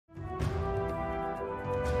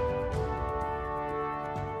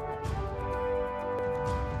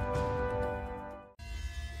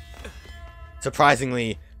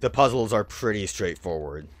Surprisingly, the puzzles are pretty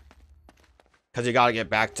straightforward. Because you gotta get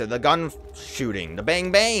back to the gun shooting. The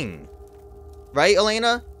bang bang. Right,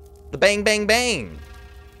 Elena? The bang bang bang.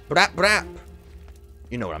 Brap brap.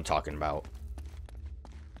 You know what I'm talking about.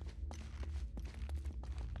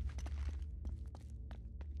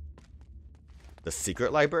 The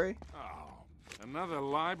secret library? Oh, another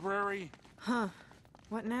library? Huh.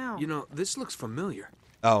 What now? You know, this looks familiar.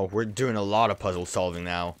 Oh, we're doing a lot of puzzle solving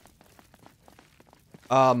now.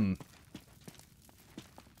 I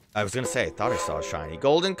was gonna say, I thought I saw a shiny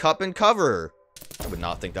golden cup and cover. I would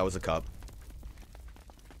not think that was a cup.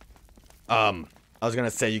 I was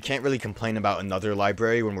gonna say, you can't really complain about another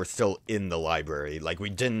library when we're still in the library. Like, we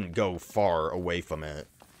didn't go far away from it.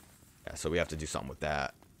 Yeah, so we have to do something with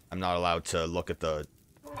that. I'm not allowed to look at the...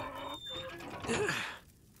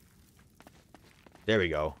 There we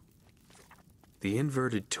go. The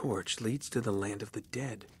inverted torch leads to the land of the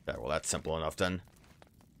dead. Yeah, well, that's simple enough then.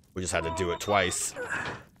 We just had to do it twice.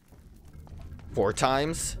 4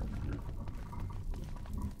 times?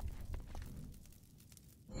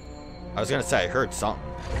 I was gonna say, I heard something.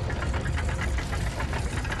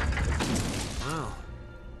 Wow.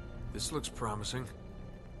 This looks promising.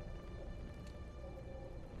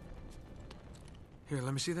 Here,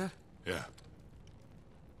 let me see that. Yeah.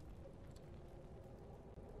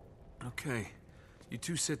 Okay. You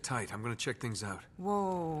two sit tight. I'm gonna check things out.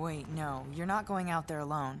 Whoa, wait, no. You're not going out there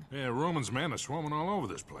alone. Yeah, Roman's men are swarming all over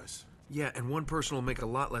this place. Yeah, and one person will make a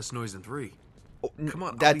lot less noise than 3. Oh, Come on,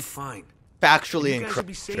 I'll be that's fine. factually You guys should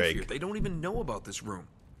be safe here. incorrect. They don't even know about this room.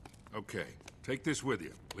 Okay, take this with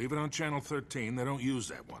you. Leave it on channel 13. They don't use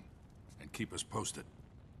that one. And keep us posted.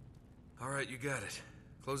 All right, you got it.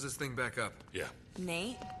 Close this thing back up. Yeah.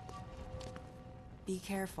 Nate? Be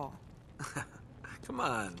careful. Come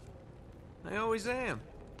on. I always am.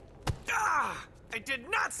 Ah! I did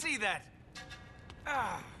not see that!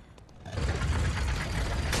 Ah!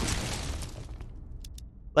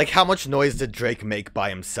 Like, how much noise did Drake make by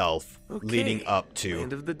himself leading up Land to...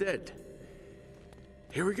 of the dead.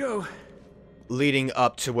 Here we go. Leading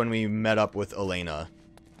up to when we met up with Elena.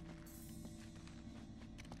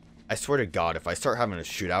 I swear to God, if I start having a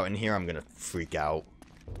shootout in here, I'm gonna freak out.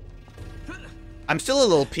 I'm still a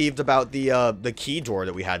little peeved about the key drawer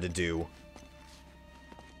that we had to do.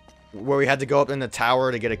 Where we had to go up in the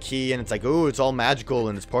tower to get a key, and it's like, ooh, it's all magical,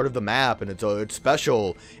 and it's part of the map, and it's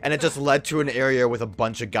special. And it just led to an area with a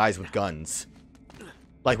bunch of guys with guns.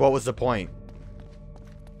 Like, what was the point?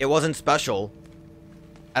 It wasn't special.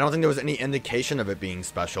 I don't think there was any indication of it being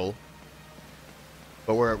special.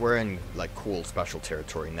 But we're in, like, cool special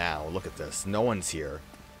territory now. Look at this. No one's here.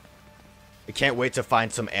 I can't wait to find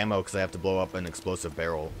some ammo because I have to blow up an explosive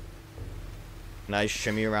barrel. Can I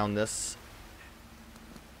shimmy around this?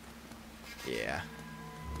 Yeah.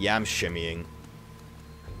 Yeah, I'm shimmying.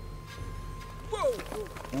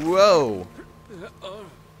 Whoa!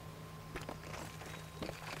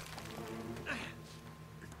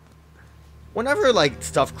 Whenever, like,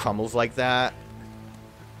 stuff crumbles like that,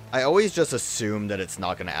 I always just assume that it's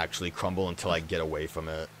not going to actually crumble until I get away from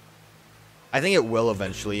it. I think it will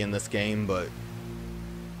eventually in this game, but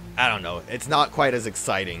I don't know. It's not quite as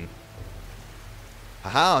exciting.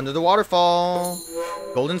 Haha, under the waterfall.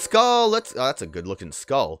 Golden skull. Let's. Oh, that's a good looking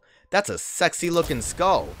skull. That's a sexy looking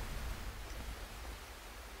skull.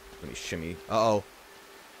 Let me shimmy. Uh-oh.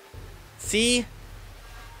 See?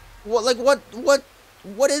 What, like,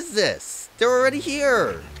 what is this? They're already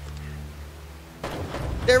here.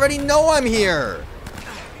 They already know I'm here.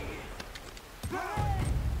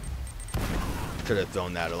 Should have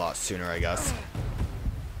thrown that a lot sooner, I guess.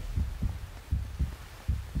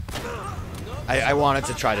 I wanted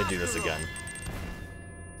to try to do this again.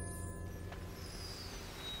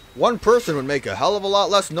 One person would make a hell of a lot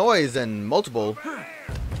less noise than multiple.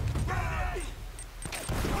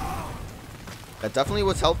 That definitely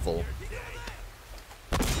was helpful.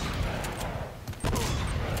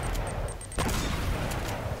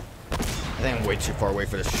 I think I'm way too far away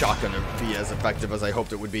for this shotgun to be as effective as I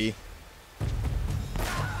hoped it would be.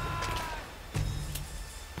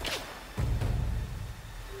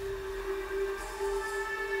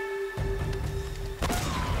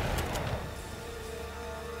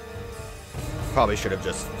 Probably should have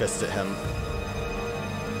just fisted him.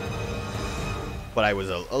 But I was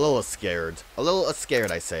a little scared. A little scared,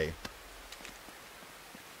 I say.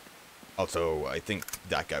 Also, I think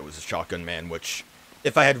that guy was a shotgun man, which,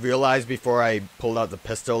 if I had realized before I pulled out the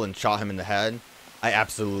pistol and shot him in the head, I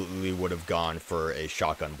absolutely would have gone for a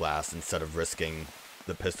shotgun blast instead of risking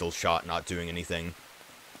the pistol shot not doing anything.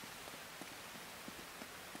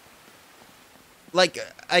 like,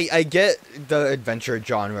 I get the adventure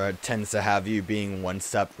genre tends to have you being one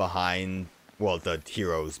step behind, well, the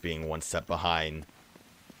heroes being one step behind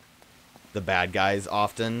the bad guys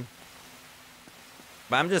often.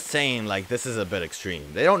 But I'm just saying, like, this is a bit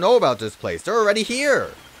extreme. They don't know about this place. They're already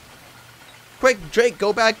here. Quick, Drake,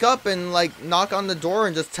 go back up and, like, knock on the door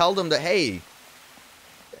and just tell them that, hey,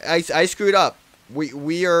 I screwed up.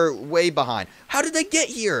 We are way behind. How did they get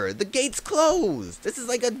here? The gate's closed. This is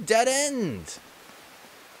like a dead end.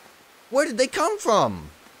 Where did they come from?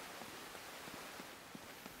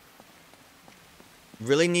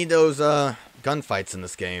 Really need those gunfights in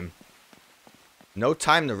this game. No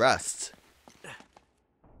time to rest.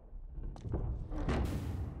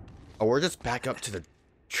 Oh, we're just back up to the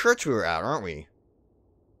church we were at, aren't we?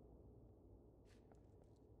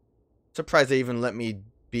 Surprised they even let me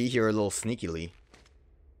be here a little sneakily.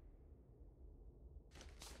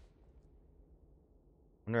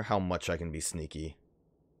 Wonder how much I can be sneaky.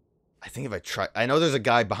 I think if I try... I know there's a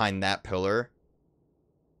guy behind that pillar.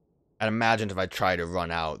 I'd imagine if I try to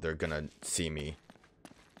run out, they're gonna see me.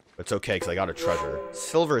 But it's okay, because I got a treasure.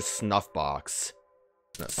 Silver snuff box.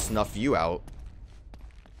 I'm gonna snuff you out.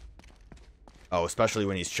 Oh, especially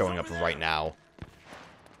when he's showing up right now.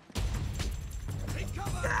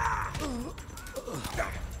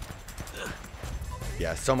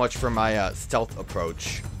 Yeah, so much for my stealth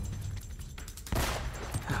approach.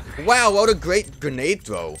 Wow, what a great grenade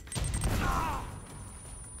throw.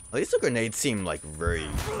 At least the grenades seem like very...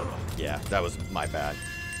 Yeah, that was my bad.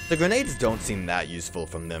 The grenades don't seem that useful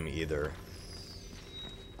from them either.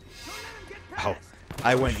 Oh,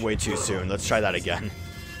 I went way too soon. Let's try that again.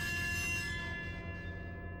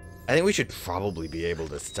 I think we should probably be able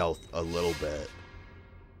to stealth a little bit.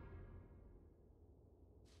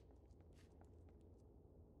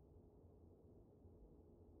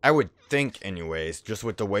 I would think anyways, just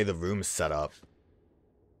with the way the room's set up.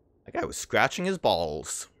 That guy was scratching his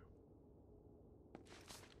balls.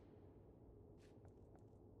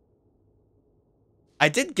 I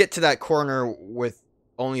did get to that corner with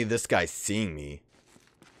only this guy seeing me.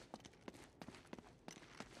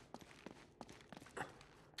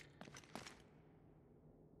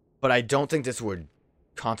 But I don't think this would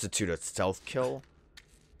constitute a stealth kill.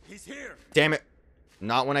 He's here. Damn it.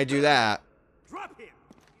 Not when I do that. Drop him.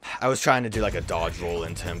 I was trying to do like a dodge roll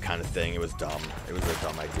into him kind of thing. It was dumb. It was a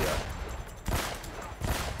dumb idea.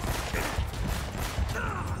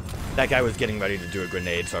 That guy was getting ready to do a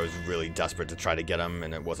grenade, so I was really desperate to try to get him,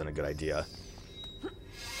 and it wasn't a good idea.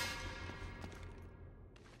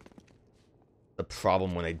 The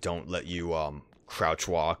problem when they don't let you crouch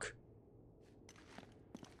walk.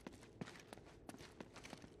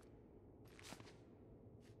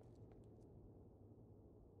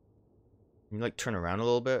 Can you, like, turn around a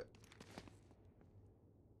little bit?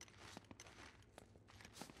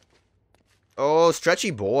 Oh,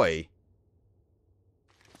 stretchy boy.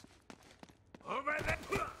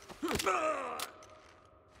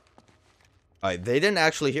 Alright, they didn't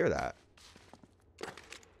actually hear that.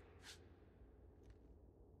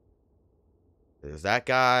 There's that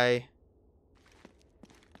guy.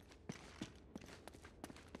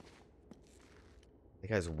 That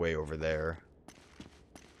guy's way over there.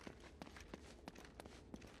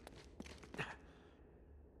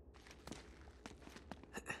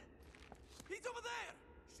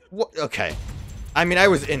 What? Okay. I mean, I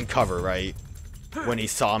was in cover, right? When he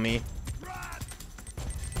saw me.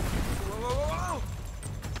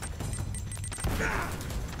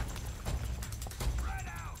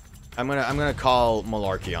 I'm gonna call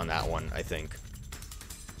malarkey on that one, I think.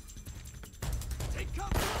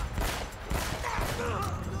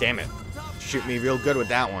 Damn it. Shoot me real good with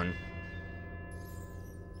that one.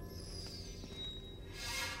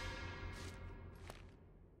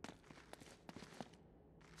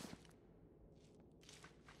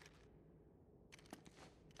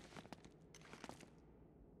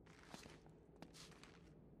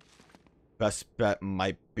 Best bet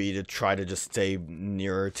might be to try to just stay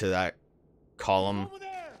nearer to that column.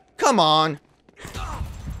 Come on!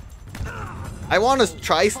 I want to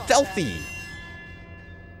try stealthy!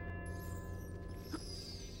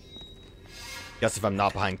 Guess if I'm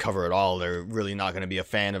not behind cover at all, they're really not going to be a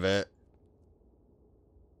fan of it.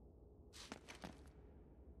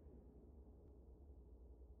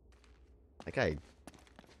 That guy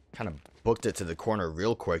kind of booked it to the corner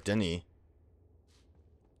real quick, didn't he?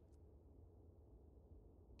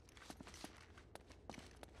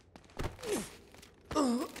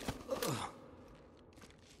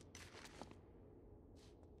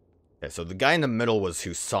 Okay, so the guy in the middle was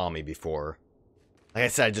who saw me before. Like I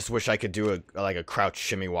said, I just wish I could do a crouch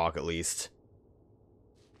shimmy walk at least.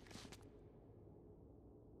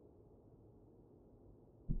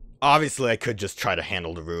 Obviously, I could just try to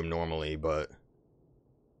handle the room normally, but...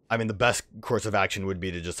 I mean, the best course of action would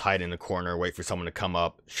be to just hide in a corner, wait for someone to come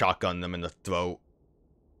up, shotgun them in the throat,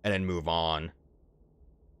 and then move on.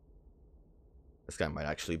 This guy might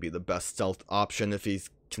actually be the best stealth option if he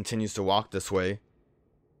continues to walk this way.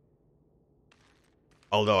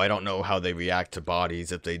 Although, I don't know how they react to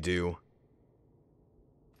bodies if they do.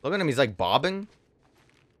 Look at him, he's like bobbing.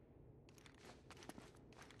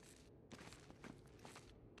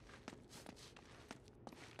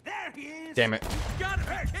 There he is. Damn it. Gotta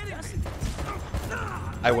be kidding me.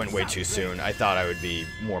 I went way too soon. I thought I would be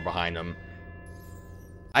more behind him.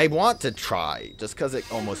 I want to try, just because it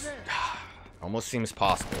almost seems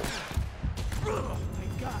possible. I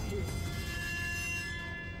got you.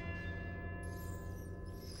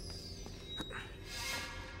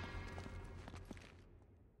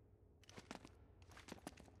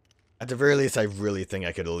 At the very least, I really think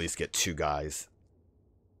I could at least get 2 guys.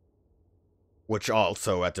 Which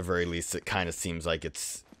also, at the very least, it kind of seems like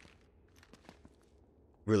it's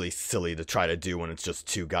really silly to try to do when it's just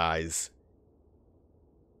 2 guys.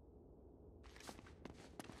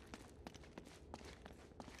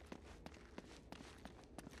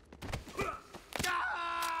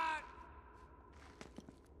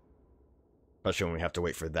 Especially when we have to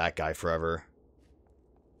wait for that guy forever.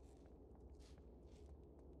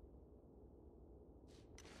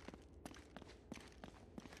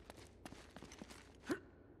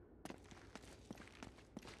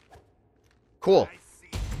 Cool.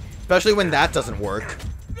 Especially when that doesn't work.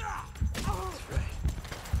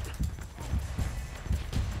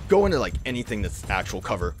 Go into like anything that's actual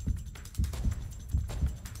cover.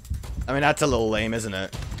 I mean, that's a little lame, isn't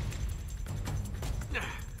it?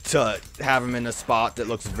 To have him in a spot that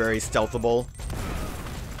looks very stealthable.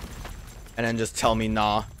 And then just tell me,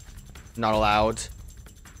 nah, not allowed.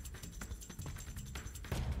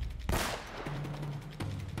 I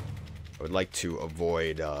would like to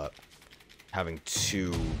avoid having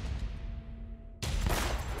 2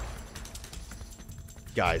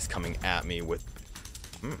 guys coming at me with...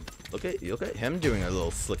 look at him doing a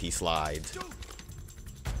little slicky slide.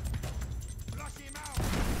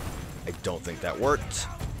 I don't think that worked.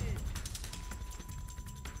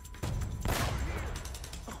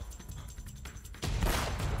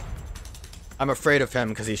 I'm afraid of him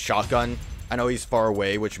because he's shotgun. I know he's far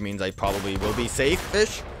away, which means I probably will be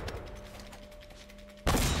safe-ish.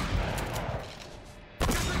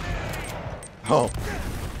 Oh,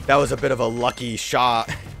 that was a bit of a lucky shot.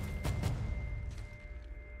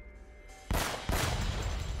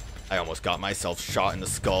 I almost got myself shot in the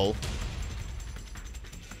skull.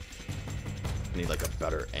 I need like a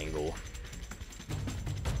better angle.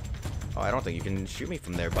 Oh, I don't think you can shoot me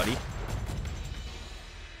from there, buddy.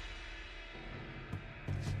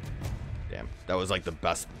 Damn, that was like the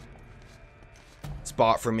best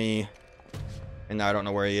spot for me. And now I don't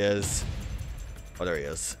know where he is. Oh, there he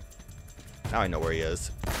is. Now I know where he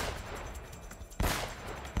is.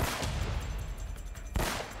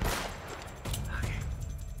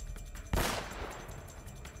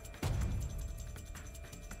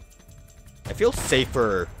 I feel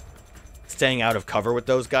safer staying out of cover with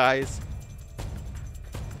those guys,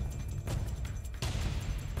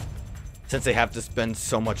 since they have to spend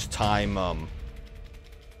so much time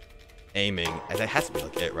aiming. And that has to be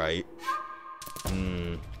like it, right?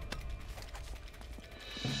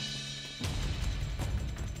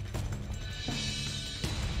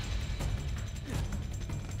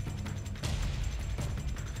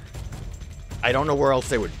 I don't know where else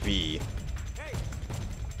they would be.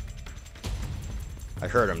 I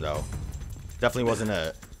heard him though. Definitely wasn't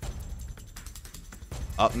a...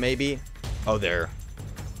 Up maybe? Oh, there.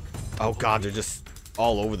 Oh god, they're just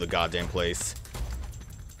all over the goddamn place.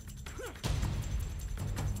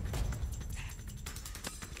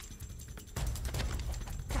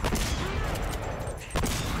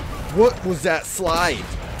 What was that slide?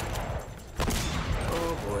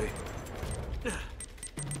 Oh boy.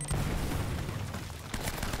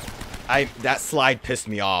 That slide pissed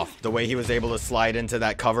me off. The way he was able to slide into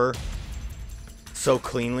that cover so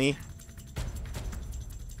cleanly.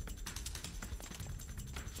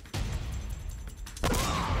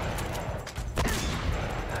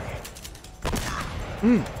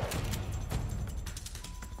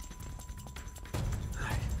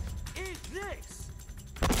 Is this?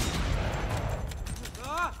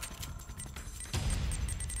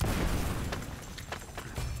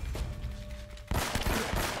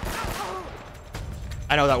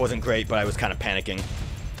 I know that wasn't great, but I was kind of panicking.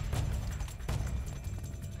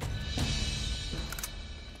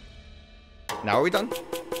 Now are we done?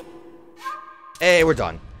 Hey, we're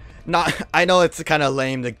done. I know it's kind of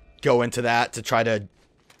lame to go into that to try to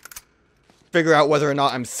figure out whether or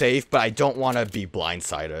not I'm safe, but I don't want to be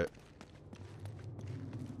blindsided.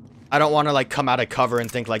 I don't want to, like, come out of cover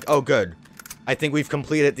and think, like, oh, good. I think we've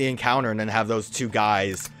completed the encounter, and then have those two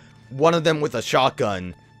guys, one of them with a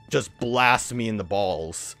shotgun, just blast me in the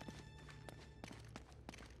balls.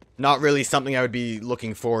 Not really something I would be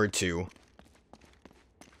looking forward to.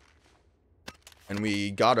 And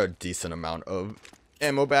we got a decent amount of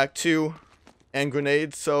ammo back, too. And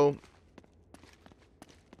grenades, so...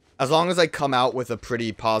 as long as I come out with a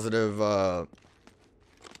pretty positive, a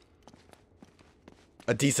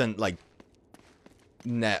decent, like,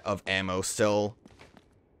 net of ammo still,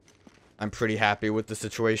 I'm pretty happy with the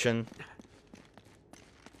situation.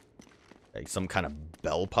 Like some kind of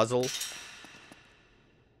bell puzzle.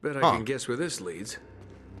 Bet I can guess where this leads.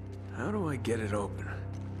 How do I get it open?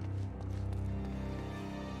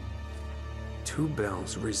 Two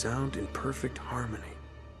bells resound in perfect harmony.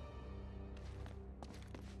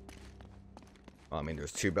 I mean,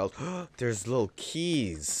 there's two bells. There's little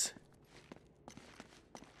keys.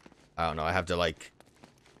 I don't know. I have to, like,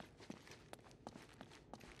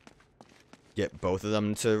 get both of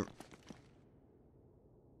them to...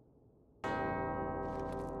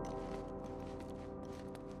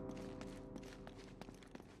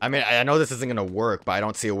 I mean, I know this isn't going to work, but I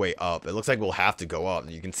don't see a way up. It looks like we'll have to go up.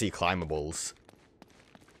 You can see climbables.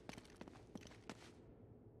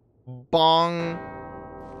 Bong.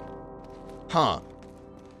 Huh.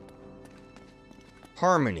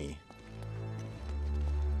 Harmony.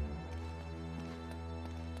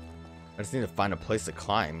 I just need to find a place to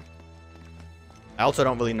climb. I also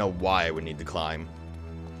don't really know why I would need to climb.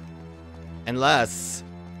 Unless...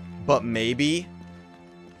 but maybe...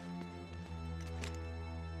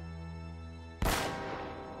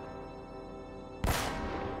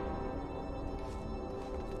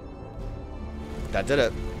 that did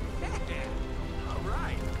it.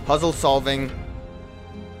 Puzzle solving.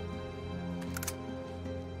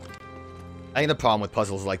 I think the problem with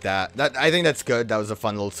puzzles like that, I think that's good. That was a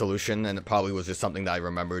fun little solution, and it probably was just something that I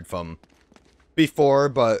remembered from before,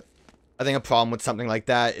 but I think a problem with something like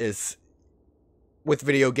that is with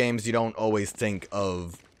video games, you don't always think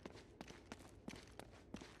of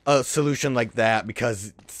a solution like that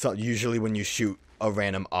because usually when you shoot a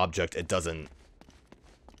random object, it doesn't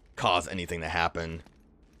cause anything to happen.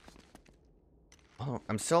 Oh,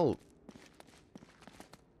 I'm still...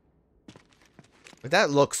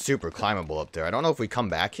 that looks super climbable up there. I don't know if we come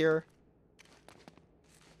back here.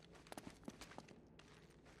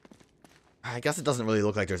 I guess it doesn't really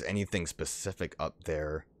look like there's anything specific up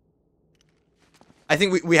there. I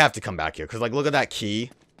think we have to come back here. Because, like, look at that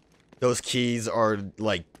key. Those keys are,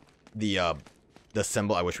 like, the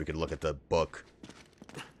symbol. I wish we could look at the book.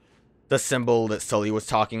 The symbol that Sully was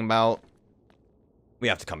talking about. We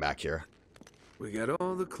have to come back here. We got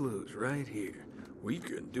all the clues right here. We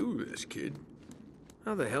can do this, kid.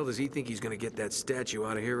 How the hell does he think he's gonna get that statue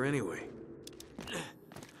out of here anyway?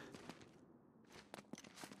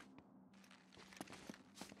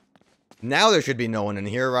 Now there should be no one in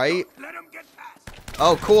here, right? Let him get past.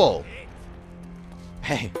 Oh, cool.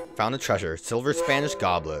 Hey, found a treasure. Silver Spanish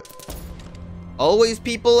goblet. Always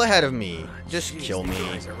people ahead of me. Just kill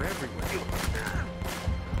me.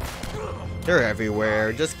 They're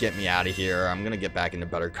everywhere. Just get me out of here. I'm gonna get back into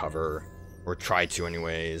better cover. Or try to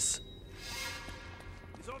anyways.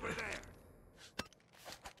 He's over there.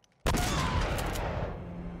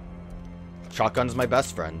 Shotgun's my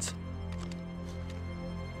best friend.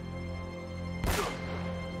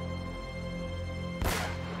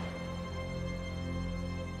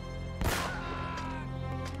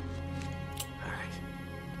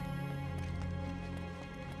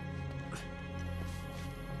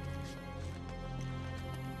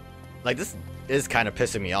 Like, this is kind of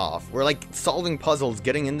pissing me off. We're, like, solving puzzles,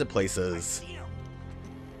 getting into places.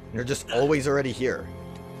 And they're just always already here.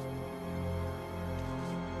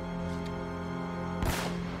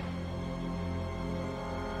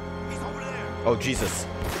 Oh, Jesus.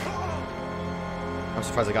 I'm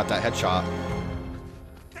surprised I got that headshot.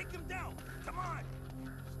 Take him down. Come on.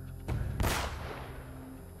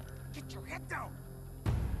 Get your head down.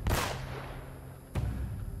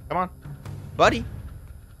 Come on. Buddy.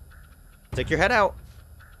 Take your head out.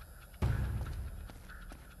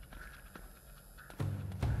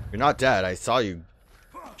 You're not dead. I saw you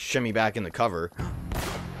shimmy back in the cover.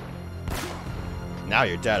 Now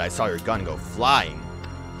you're dead. I saw your gun go flying.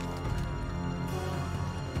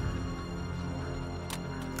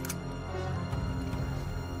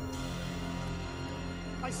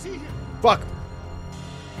 I see him. Fuck.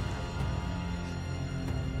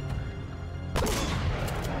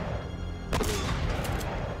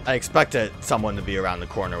 I expected someone to be around the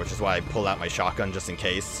corner, which is why I pulled out my shotgun just in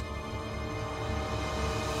case.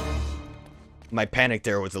 My panic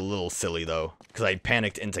there was a little silly, though, because I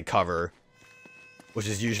panicked into cover, which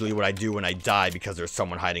is usually what I do when I die because there's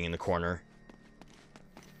someone hiding in the corner.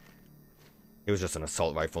 It was just an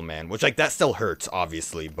assault rifle, man, which, like, that still hurts,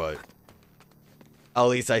 obviously, but at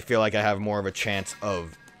least I feel like I have more of a chance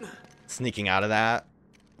of sneaking out of that.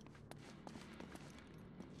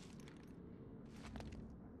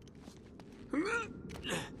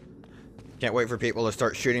 Can't wait for people to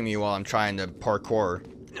start shooting me while I'm trying to parkour.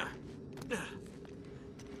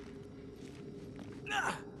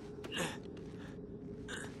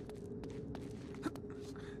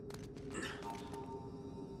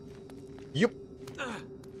 Yup.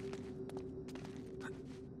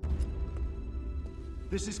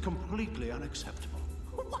 This is completely unacceptable.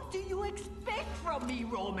 What do you expect from me,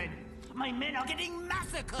 Roman? My men are getting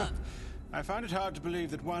massacred. I find it hard to believe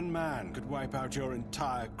that one man could wipe out your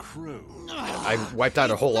entire crew. I wiped out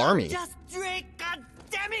a whole army. Just Drake, God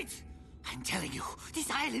damn it! I'm telling you, this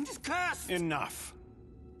island is cursed. Enough.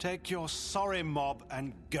 Take your sorry mob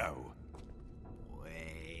and go.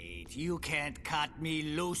 Wait, you can't cut me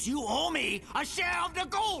loose. You owe me a share of the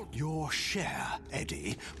gold. Your share,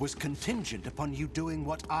 Eddie, was contingent upon you doing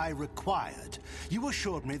what I required. You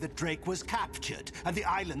assured me that Drake was captured and the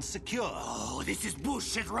island secure. Oh, this is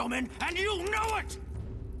bullshit, Roman, and you know it!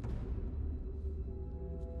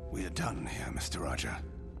 We are done here, Mr. Roger.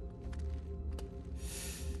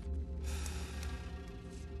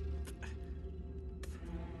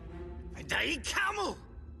 Dai camo!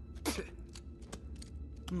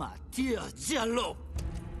 Mattia Giallo!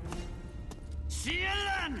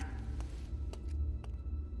 Cielan!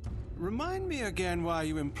 Remind me again why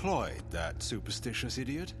you employed that superstitious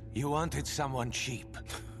idiot. You wanted someone cheap.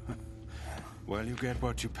 Well, you get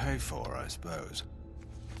what you pay for, I suppose.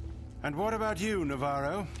 And what about you,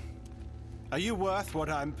 Navarro? Are you worth what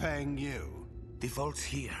I'm paying you? The vault's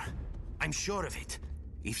here. I'm sure of it.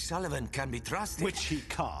 If Sullivan can be trusted... Which he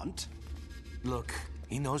can't. Look,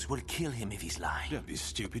 he knows we'll kill him if he's lying. Don't be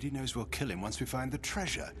stupid. He knows we'll kill him once we find the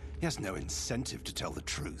treasure. He has no incentive to tell the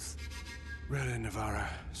truth. Really, Navarro,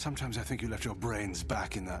 sometimes I think you left your brains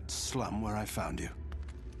back in that slum where I found you.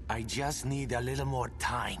 I just need a little more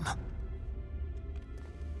time.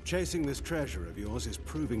 Chasing this treasure of yours is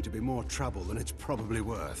proving to be more trouble than it's probably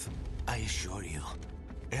worth. I assure you,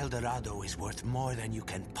 El Dorado is worth more than you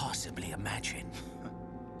can possibly imagine.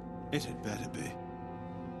 It had better be.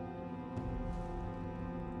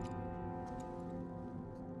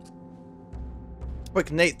 Quick,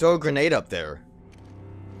 Nate, throw a grenade up there.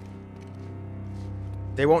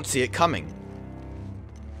 They won't see it coming.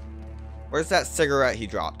 Where's that cigarette he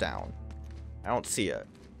dropped down? I don't see it.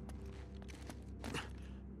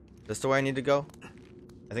 This the way I need to go?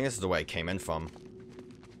 I think this is the way I came in from.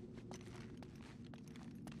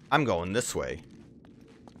 I'm going this way.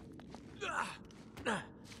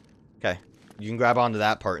 Okay. You can grab onto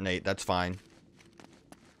that part, Nate. That's fine.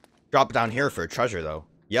 Drop it down here for a treasure, though.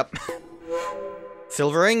 Yep.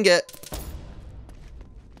 Silver ingot.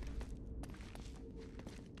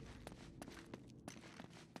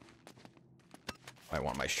 I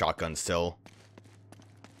want my shotgun still.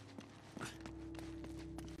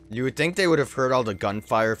 You would think they would have heard all the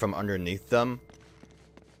gunfire from underneath them,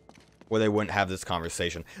 or they wouldn't have this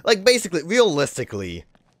conversation. Like, basically, realistically,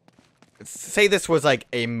 say this was like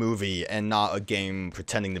a movie and not a game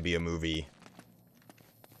pretending to be a movie.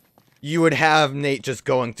 You would have Nate just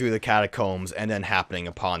going through the catacombs and then happening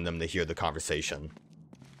upon them to hear the conversation.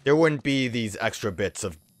 There wouldn't be these extra bits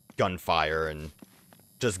of gunfire and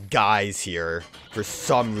just guys here for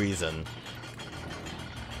some reason.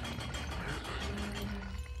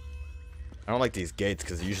 I don't like these gates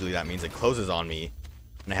because usually that means it closes on me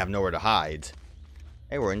and I have nowhere to hide.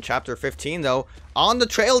 Hey, we're in chapter 15 though. On the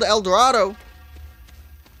trail to El Dorado.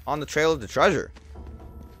 On the trail of the treasure.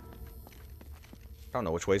 I don't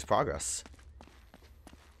know which way's progress.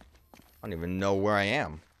 I don't even know where I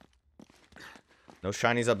am. No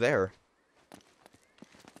shinies up there.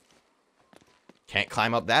 Can't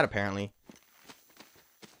climb up that, apparently.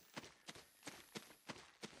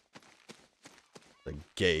 The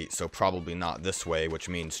gate, so probably not this way, which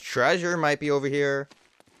means treasure might be over here.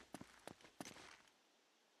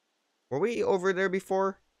 Were we over there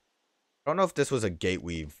before? I don't know if this was a gate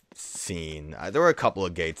we've seen. There were a couple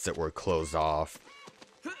of gates that were closed off.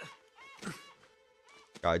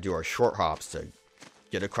 Gotta do our short hops to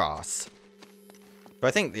get across. But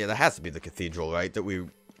I think, yeah, that has to be the cathedral, right? That we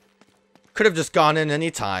could have just gone in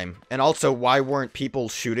any time. And also, why weren't people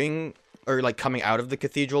shooting or, like, coming out of the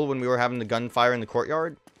cathedral when we were having the gunfire in the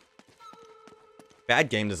courtyard? Bad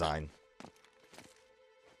game design.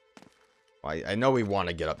 I know we want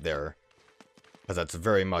to get up there. Because that's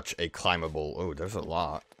very much a climbable... Oh, there's a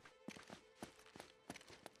lot.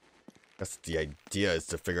 Guess the idea is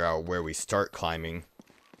to figure out where we start climbing.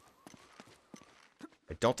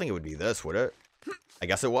 I don't think it would be this, would it? I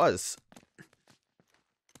guess it was.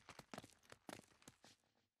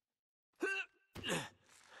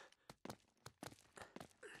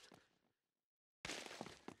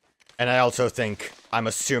 And I also think, I'm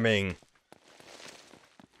assuming,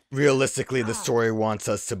 realistically, the story wants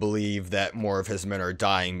us to believe that more of his men are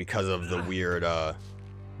dying because of the weird,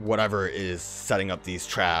 whatever is setting up these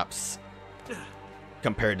traps,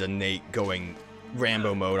 compared to Nate going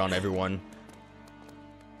Rambo mode on everyone.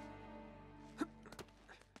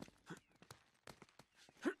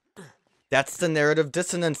 That's the narrative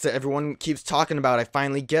dissonance that everyone keeps talking about. I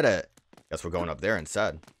finally get it. Guess we're going up there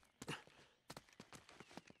instead.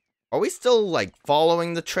 Are we still, like,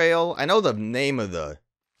 following the trail? I know the name of the...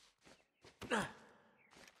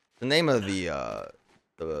 The name of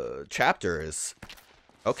the chapter is...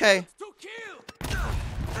 Okay.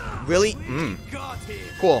 Really?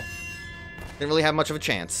 Cool. Didn't really have much of a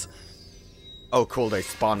chance. Oh, cool, they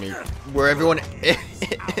spawned me. Where everyone...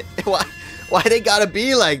 Why they gotta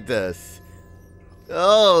be like this?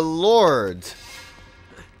 Oh, Lord.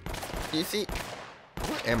 You see...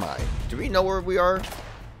 Where am I? Do we know where we are?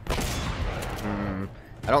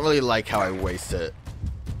 I don't really like how I waste it.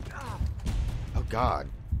 Oh god.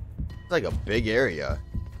 It's like a big area.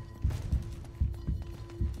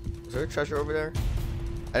 Is there a treasure over there?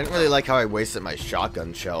 I didn't really like how I wasted my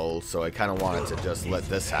shotgun shells, so I kind of wanted to just let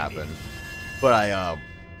this happen. But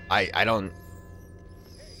I don't...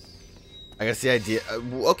 I guess the idea...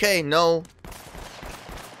 okay, no.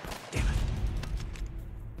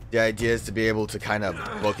 The idea is to be able to kind of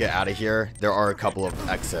book it out of here. There are a couple of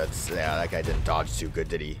exits. Yeah, that guy didn't dodge too good,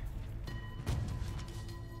 did he?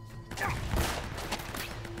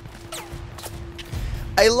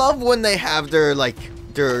 I love when they have their, like,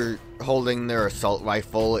 they're holding their assault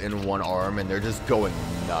rifle in one arm and they're just going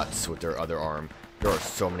nuts with their other arm. There are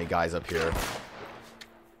so many guys up here.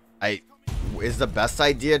 Is the best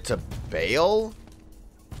idea to bail?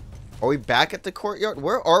 Are we back at the courtyard?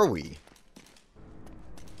 Where are we?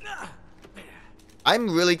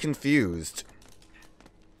 I'm really confused.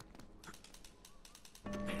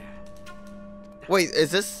 Wait,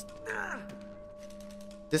 is this...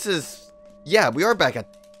 This is... Yeah, we are back at...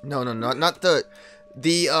 No, not the...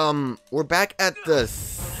 we're back at the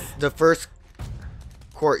first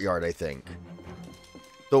courtyard, I think.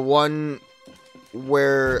 The one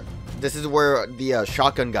where... This is where the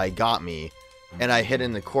shotgun guy got me. And I hid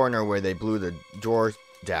in the corner where they blew the door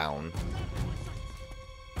down.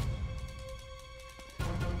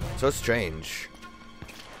 So strange.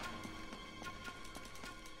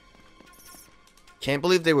 Can't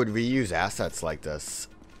believe they would reuse assets like this.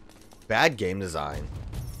 Bad game design.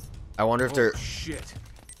 I wonder if they're... shit.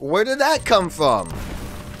 Where did that come from?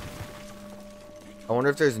 I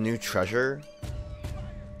wonder if there's new treasure.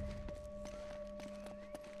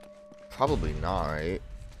 Probably not, right?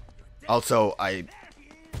 Also, I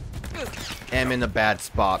am in a bad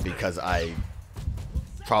spot because I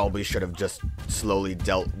probably should have just slowly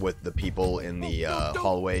dealt with the people in the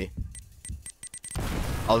hallway.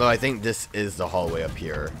 Although I think this is the hallway up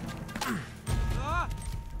here.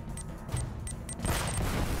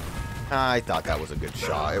 I thought that was a good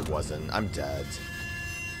shot. It wasn't. I'm dead.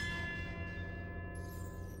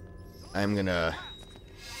 I'm gonna...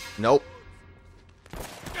 Nope.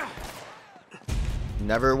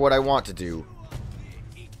 Never what I want to do.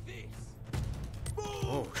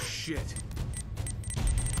 Oh, shit.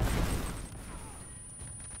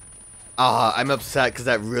 I'm upset because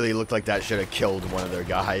that really looked like that should have killed one of their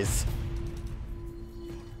guys.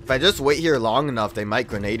 If I just wait here long enough, they might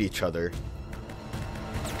grenade each other.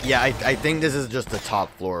 Yeah, I think this is just the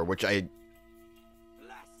top floor, which I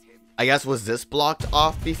guess was this blocked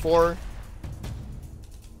off before?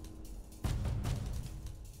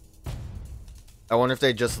 I wonder if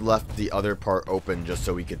they just left the other part open just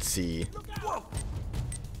so we could see.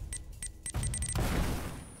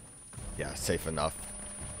 Yeah, safe enough.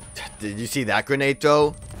 Did you see that grenade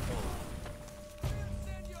though?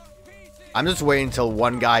 I'm just waiting until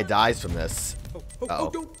one guy dies from this.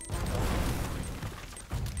 Uh-oh.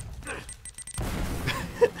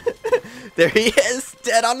 There he is,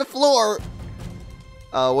 dead on the floor.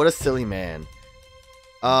 What a silly man.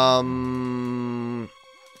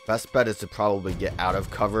 Best bet is to probably get out of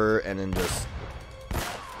cover and then just...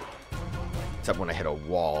 Except when I hit a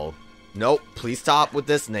wall. Nope, please stop with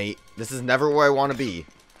this, Nate. This is never where I want to be.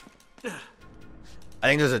 I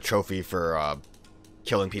think there's a trophy for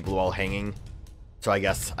killing people while hanging. So I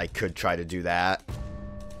guess I could try to do that.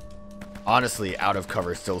 Honestly, out of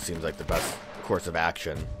cover still seems like the best course of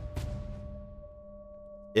action.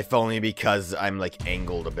 If only because I'm like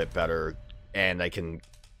angled a bit better and I can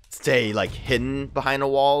stay like hidden behind a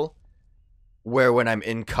wall. Where when I'm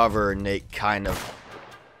in cover, Nate kind of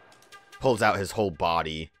pulls out his whole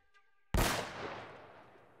body.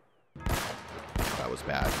 That was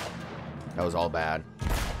bad. That was all bad.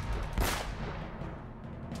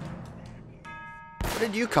 Where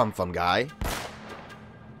did you come from, guy?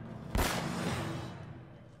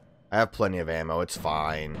 I have plenty of ammo. It's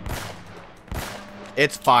fine.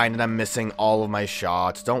 It's fine that I'm missing all of my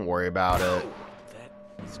shots. Don't worry about it.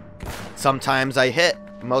 Sometimes I hit.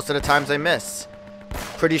 Most of the times I miss.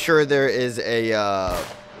 Pretty sure there is a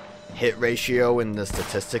hit ratio in the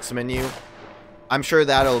statistics menu. I'm sure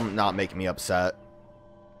that'll not make me upset.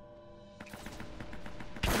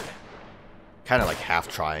 Kind of like half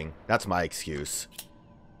trying. That's my excuse.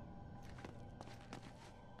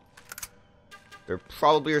 There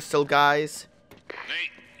probably are still guys.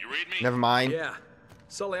 Nate, you read me? Never mind. Yeah.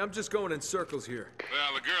 Sully, I'm just going in circles here.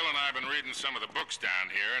 Well, the girl and I have been reading some of the books down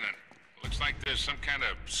here, and it looks like there's some kind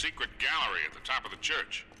of secret gallery at the top of the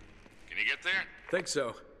church. Can you get there? Think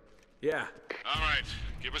so. Yeah. All right.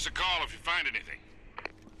 Give us a call if you find anything.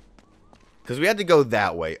 Because we had to go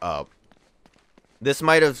that way up. This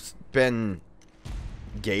might have been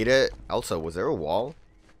gated. Also, was there a wall?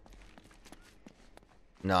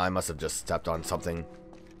 No, I must have just stepped on something.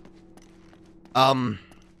 I mean,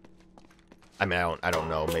 I don't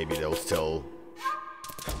know. Maybe they'll still...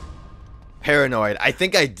 Paranoid. I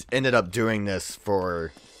think I ended up doing this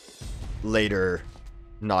for later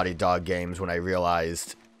Naughty Dog games when I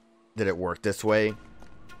realized that it worked this way.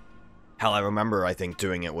 Hell, I remember, I think,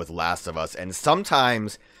 doing it with Last of Us. And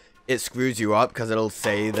sometimes it screws you up because it'll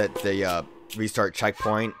say that the restart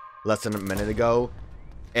checkpoint less than a minute ago.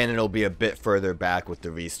 And it'll be a bit further back with the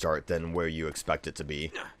restart than where you expect it to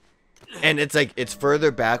be. And it's like, it's further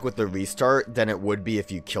back with the restart than it would be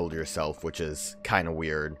if you killed yourself, which is kind of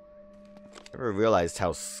weird. Never realized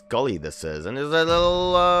how scully this is. And there's a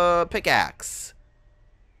little pickaxe.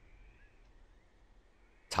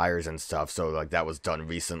 Tires and stuff, so like that was done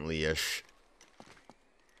recently-ish.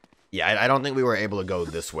 Yeah, I don't think we were able to go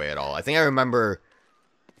this way at all. I think I remember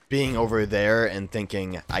being over there and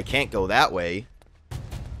thinking, I can't go that way.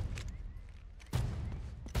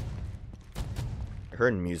 I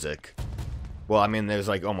heard music. Well, I mean, there's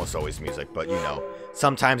like almost always music, but you know,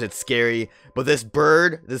 sometimes it's scary. But this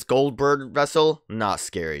bird, this gold bird vessel, not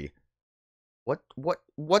scary.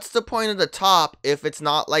 What's the point of the top if it's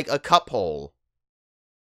not like a cup hole?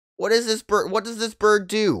 What is this bird? What does this bird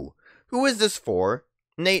do? Who is this for?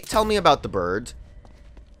 Nate, tell me about the bird.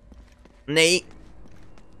 Nate.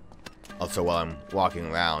 Also, while I'm walking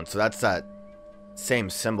around, so that's that same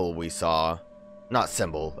symbol we saw. Not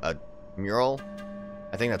symbol, a mural.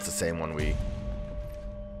 I think that's the same one we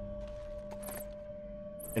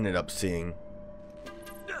ended up seeing.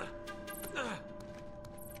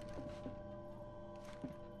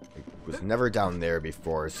 It was never down there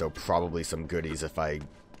before, so probably some goodies if I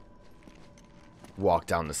walk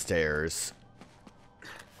down the stairs.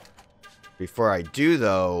 Before I do,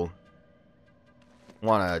 though,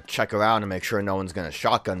 want to check around and make sure no one's going to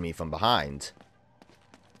shotgun me from behind.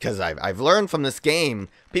 Because I've learned from this game,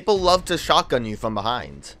 people love to shotgun you from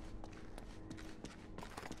behind.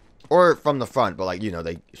 Or from the front, but like, you know,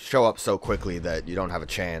 they show up so quickly that you don't have a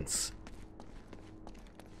chance.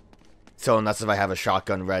 So unless if I have a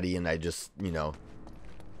shotgun ready and I just, you know,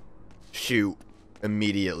 shoot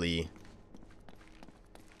immediately,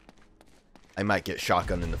 I might get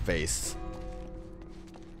shotgunned in the face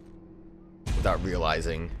without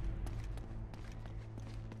realizing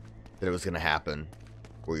that it was going to happen.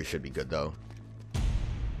 Or you should be good, though.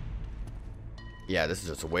 Yeah, this is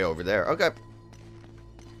just way over there. Okay.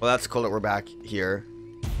 Well, that's cool that we're back here.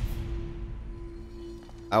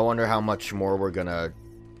 I wonder how much more we're going to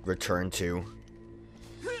return to.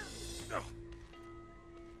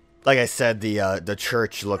 Like I said, the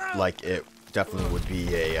church looked like it definitely would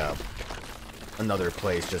be a another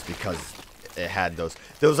place just because it had those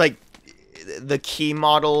like the key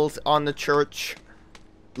models on the church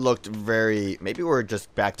looked very... Maybe we're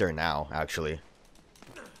just back there now, actually.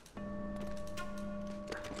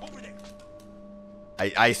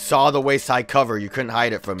 I saw the wayside cover. You couldn't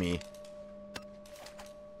hide it from me.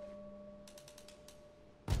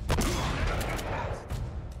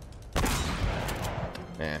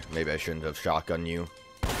 Maybe I shouldn't have shotgunned you.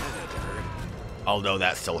 Although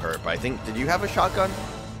that still hurt. But I think... Did you have a shotgun?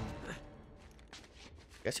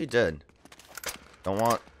 Guess you did. Don't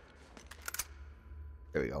want...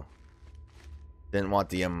 There we go. Didn't want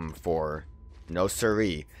the M4. No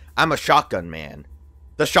siree. I'm a shotgun man.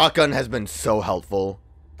 The shotgun has been so helpful.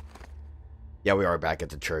 Yeah, we are back at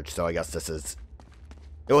the church, so I guess this is...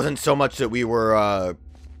 It wasn't so much that we were,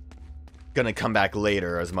 gonna come back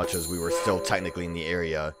later as much as we were still technically in the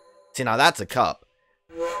area. See, now that's a cup.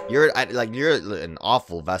 You're an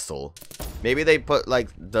awful vessel. Maybe they put, like,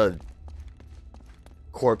 the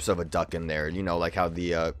corpse of a duck in there. You know, like how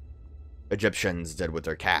the, Egyptians did with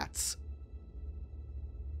their cats.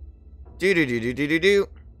 Do-do-do-do-do-do-do.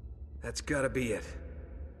 That's gotta be it.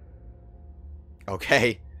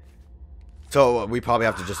 Okay. So, we probably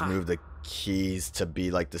have to just move the keys to be,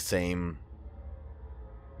 like, the same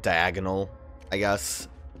diagonal, I guess.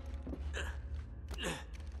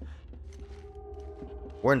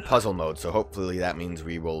 We're in puzzle mode, so hopefully that means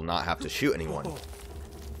we will not have to shoot anyone.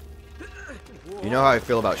 You know how I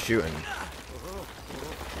feel about shooting.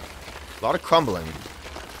 A lot of crumbling.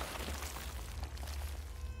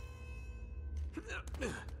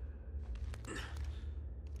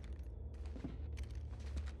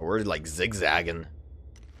 We're like zigzagging.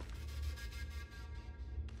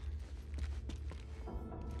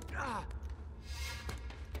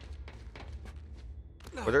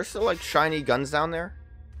 Are there still like shiny guns down there?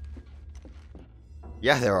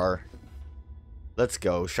 Yeah, there are. Let's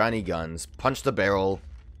go. Shiny guns. Punch the barrel.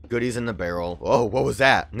 Goodies in the barrel. Oh, what was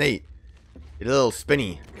that? Nate. You're a little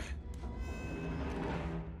spinny.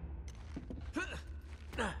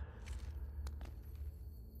 Come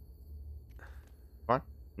on.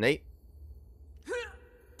 Nate.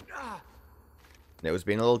 Nate was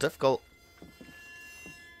being a little difficult.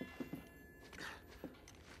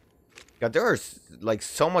 God, there are like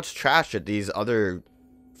so much trash that these other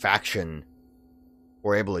faction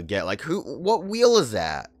were able to get. Like, what wheel is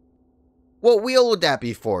that? What wheel would that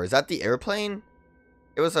be for? Is that the airplane?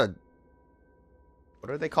 It was a...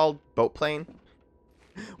 What are they called? Boat plane?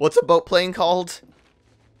 What's a boat plane called?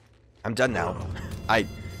 I'm done now. I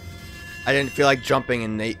didn't feel like jumping,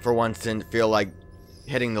 and Nate for once didn't feel like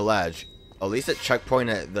hitting the ledge. At least it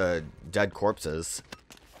checkpointed the dead corpses.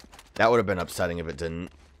 That would have been upsetting if it didn't.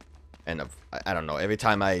 And I don't know. Every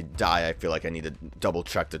time I die, I feel like I need to double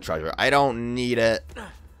check the treasure. I don't need it.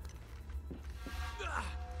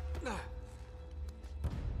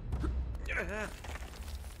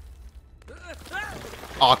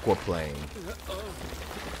 Aquaplane.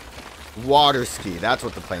 Water ski. That's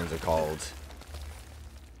what the planes are called.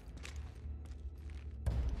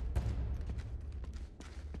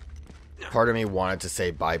 Part of me wanted to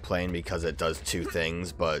say biplane because it does two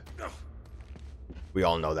things, but we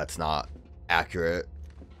all know that's not accurate.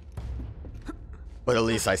 But at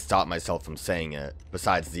least I stopped myself from saying it,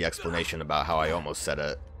 besides the explanation about how I almost said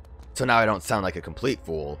it. So now I don't sound like a complete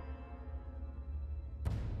fool.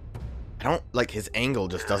 I don't, like, his angle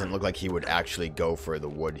just doesn't look like he would actually go for the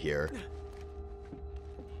wood here.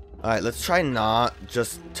 Alright, let's try not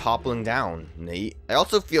just toppling down, Nate. I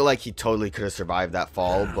also feel like he totally could have survived that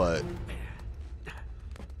fall, but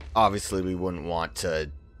obviously we wouldn't want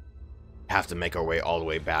to have to make our way all the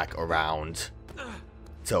way back around.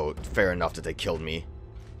 So, fair enough that they killed me.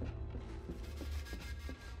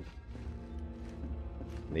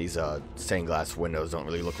 These stained glass windows don't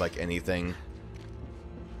really look like anything.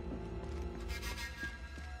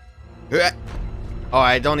 Oh,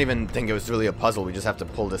 I don't even think it was really a puzzle. We just have to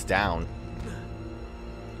pull this down.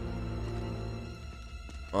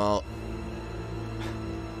 Well,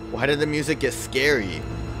 why did the music get scary?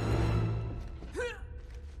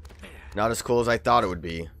 Not as cool as I thought it would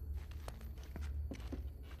be.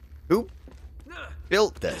 Who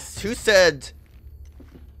built this? Who said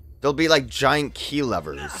there'll be like giant key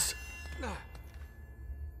levers?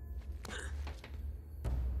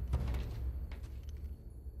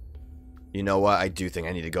 You know what? I do think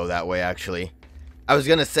I need to go that way, actually. I was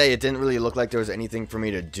gonna say, it didn't really look like there was anything for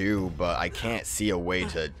me to do, but I can't see a way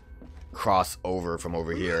to cross over from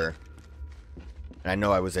over here. And I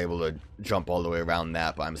know I was able to jump all the way around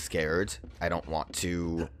that, but I'm scared. I don't want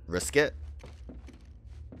to risk it.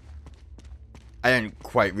 I didn't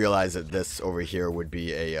quite realize that this over here would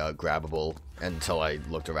be a grabbable until I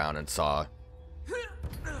looked around and saw.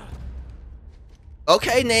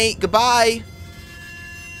 Okay, Nate, goodbye!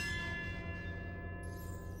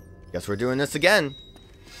 Guess we're doing this again.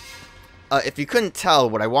 If you couldn't tell,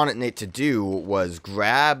 what I wanted Nate to do was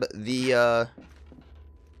grab the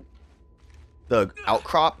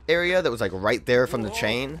outcrop area that was like right there from the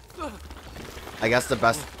chain. I guess the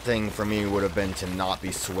best thing for me would have been to not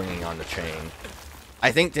be swinging on the chain.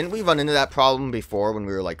 I think, didn't we run into that problem before when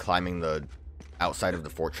we were like climbing the outside of the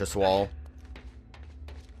fortress wall?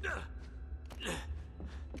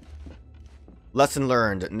 Lesson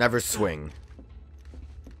learned, never swing.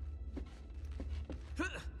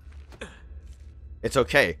 It's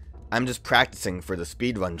okay. I'm just practicing for the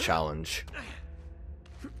speedrun challenge.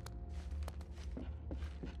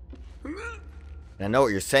 And I know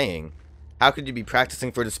what you're saying. How could you be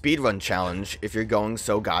practicing for the speedrun challenge if you're going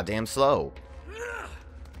so goddamn slow?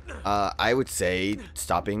 I would say,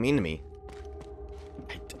 stop being mean to me.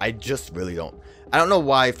 I just really don't. I don't know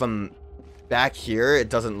why from back here, it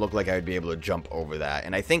doesn't look like I would be able to jump over that.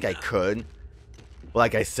 And I think I could. But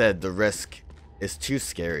like I said, the risk is too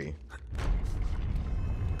scary.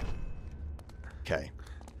 Okay.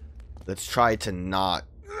 Let's try to not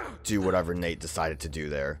do whatever Nate decided to do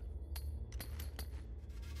there.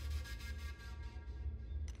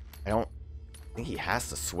 I don't think he has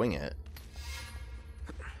to swing it.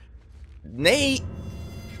 Nate!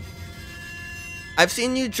 I've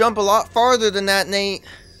seen you jump a lot farther than that, Nate.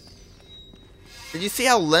 Did you see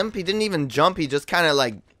how limp? He didn't even jump. He just kind of,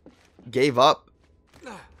 like, gave up.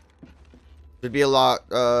 It'd be a lot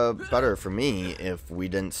better for me if we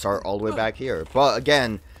didn't start all the way back here. But,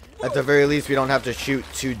 again, at the very least, we don't have to shoot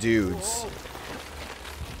two dudes.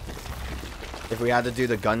 If we had to do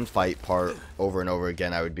the gunfight part over and over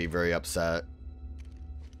again, I would be very upset.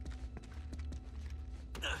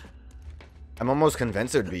 I'm almost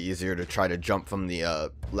convinced it would be easier to try to jump from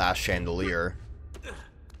the last chandelier.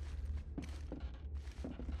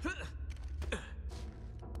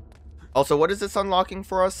 Also, what is this unlocking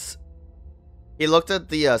for us? He looked at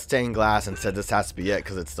the stained glass and said this has to be it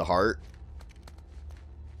because it's the heart.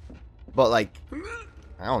 But, like,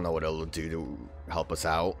 I don't know what it'll do to help us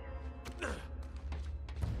out.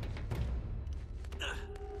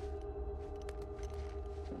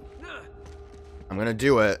 I'm gonna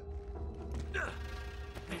do it.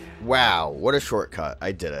 Wow, what a shortcut.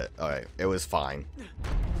 I did it. Alright, it was fine.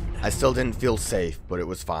 I still didn't feel safe, but it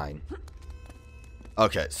was fine.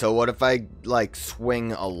 Okay, so what if I, like,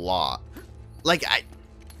 swing a lot? Like,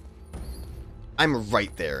 I'm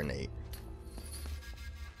right there, Nate.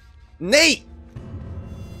 Nate!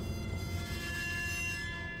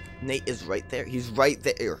 Nate is right there. He's right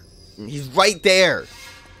there. He's right there.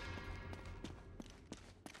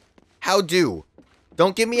 How do?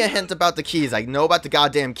 Don't give me a hint about the keys. I know about the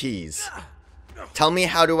goddamn keys. Tell me,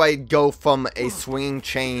 how do I go from a swinging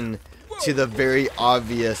chain to the very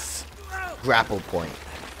obvious grapple point?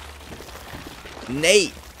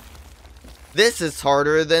 Nate! This is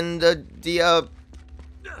harder than the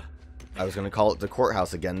I was gonna call it the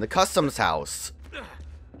courthouse again. The customs house.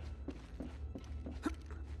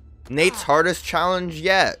 Nate's hardest challenge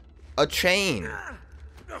yet. A chain.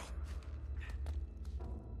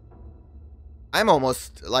 I'm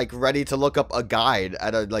almost, like, ready to look up a guide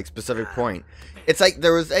at a, like, specific point. It's like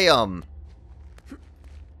there was a, I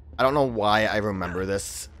don't know why I remember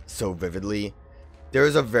this so vividly. There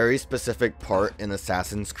is a very specific part in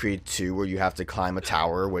Assassin's Creed 2 where you have to climb a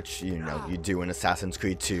tower, which, you know, you do in Assassin's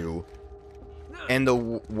Creed 2. And the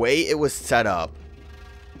way it was set up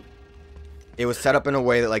in a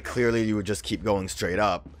way that, like, clearly you would just keep going straight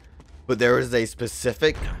up. But there was a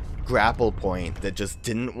specific grapple point that just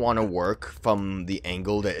didn't want to work from the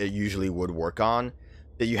angle that it usually would work on,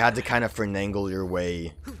 that you had to kind of finagle your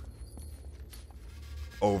way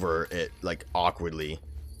over it, like, awkwardly.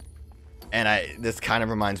 And this kind of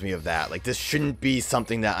reminds me of that. Like, this shouldn't be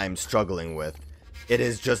something that I'm struggling with. It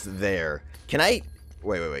is just there. Can I...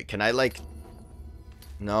 Wait. Can I, like...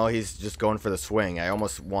 No, he's just going for the swing. I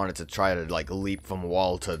almost wanted to try to, like, leap from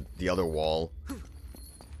wall to the other wall.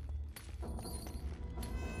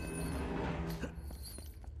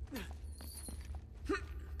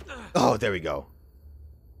 Oh, there we go.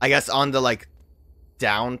 I guess on the, like,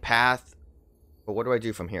 down path. But what do I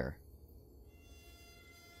do from here?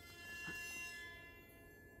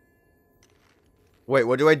 Wait,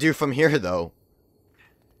 what do I do from here, though?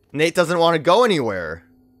 Nate doesn't want to go anywhere.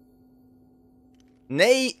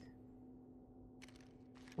 Nate!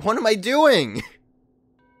 What am I doing?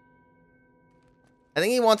 I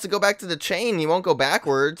think he wants to go back to the chain. He won't go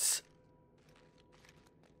backwards.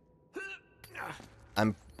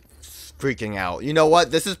 I'm freaking out. You know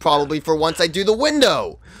what? This is probably for once I do the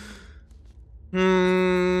window.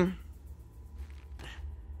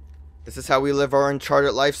 This is how we live our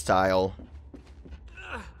Uncharted lifestyle.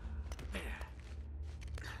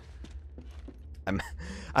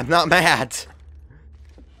 I'm not mad.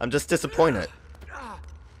 I'm just disappointed.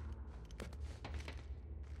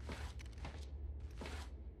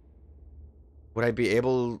 Would I be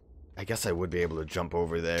able... I guess I would be able to jump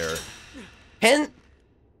over there. Hint?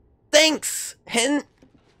 Thanks! Hint?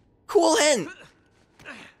 Cool hint!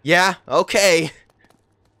 Yeah, okay.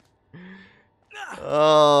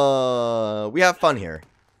 We have fun here.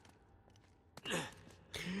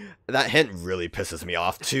 That hint really pisses me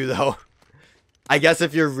off too, though. I guess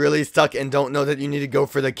if you're really stuck and don't know that you need to go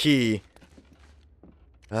for the key.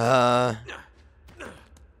 What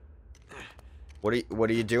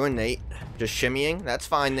are you doing, Nate? Just shimmying? That's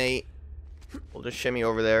fine, Nate. We'll just shimmy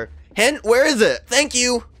over there. Hint, where is it? Thank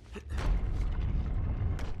you.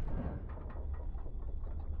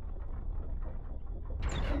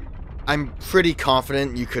 I'm pretty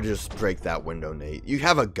confident you could just break that window, Nate. You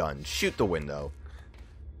have a gun. Shoot the window.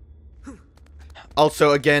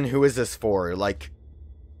 Also, again, who is this for? Like,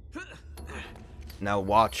 now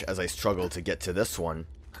watch as I struggle to get to this one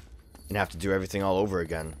and have to do everything all over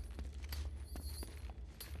again.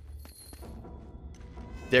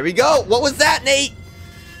 There we go. What was that, Nate?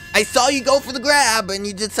 I saw you go for the grab and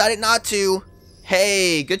you decided not to.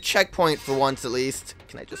 Hey, good checkpoint for once at least.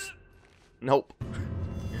 Can I just... Nope.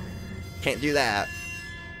 Can't do that.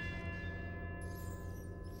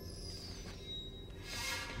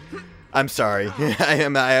 I'm sorry.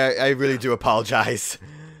 I really do apologize.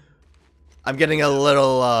 I'm getting a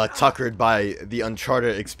little tuckered by the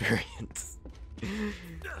Uncharted experience.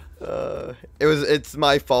 It's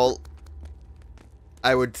my fault.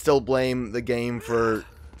 I would still blame the game for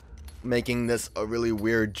making this a really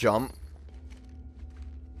weird jump.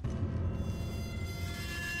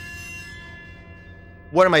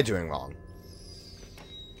 What am I doing wrong?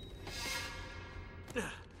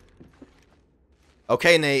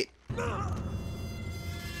 Okay, Nate.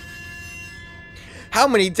 How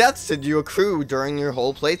many deaths did you accrue during your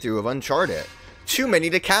whole playthrough of Uncharted? Too many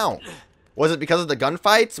to count. Was it because of the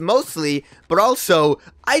gunfights? Mostly, but also,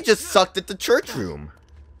 I just sucked at the church room.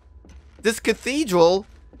 This cathedral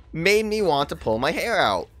made me want to pull my hair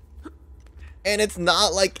out. And it's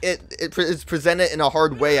not like it's presented in a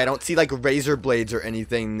hard way. I don't see like razor blades or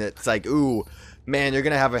anything that's like, ooh, man, you're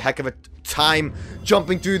gonna have a heck of a time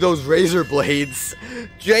jumping through those razor blades.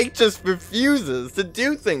 Jake just refuses to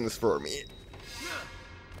do things for me.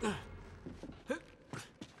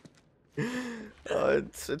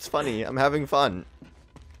 It's funny. I'm having fun.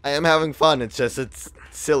 I am having fun. It's just, it's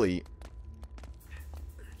silly.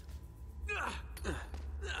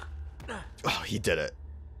 Oh, he did it.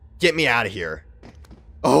 Get me out of here.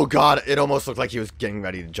 Oh god, it almost looked like he was getting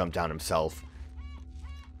ready to jump down himself.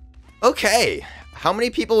 Okay. How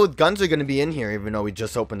many people with guns are going to be in here even though we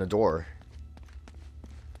just opened the door?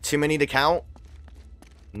 Too many to count?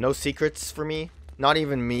 No secrets for me? Not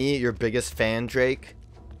even me, your biggest fan, Drake?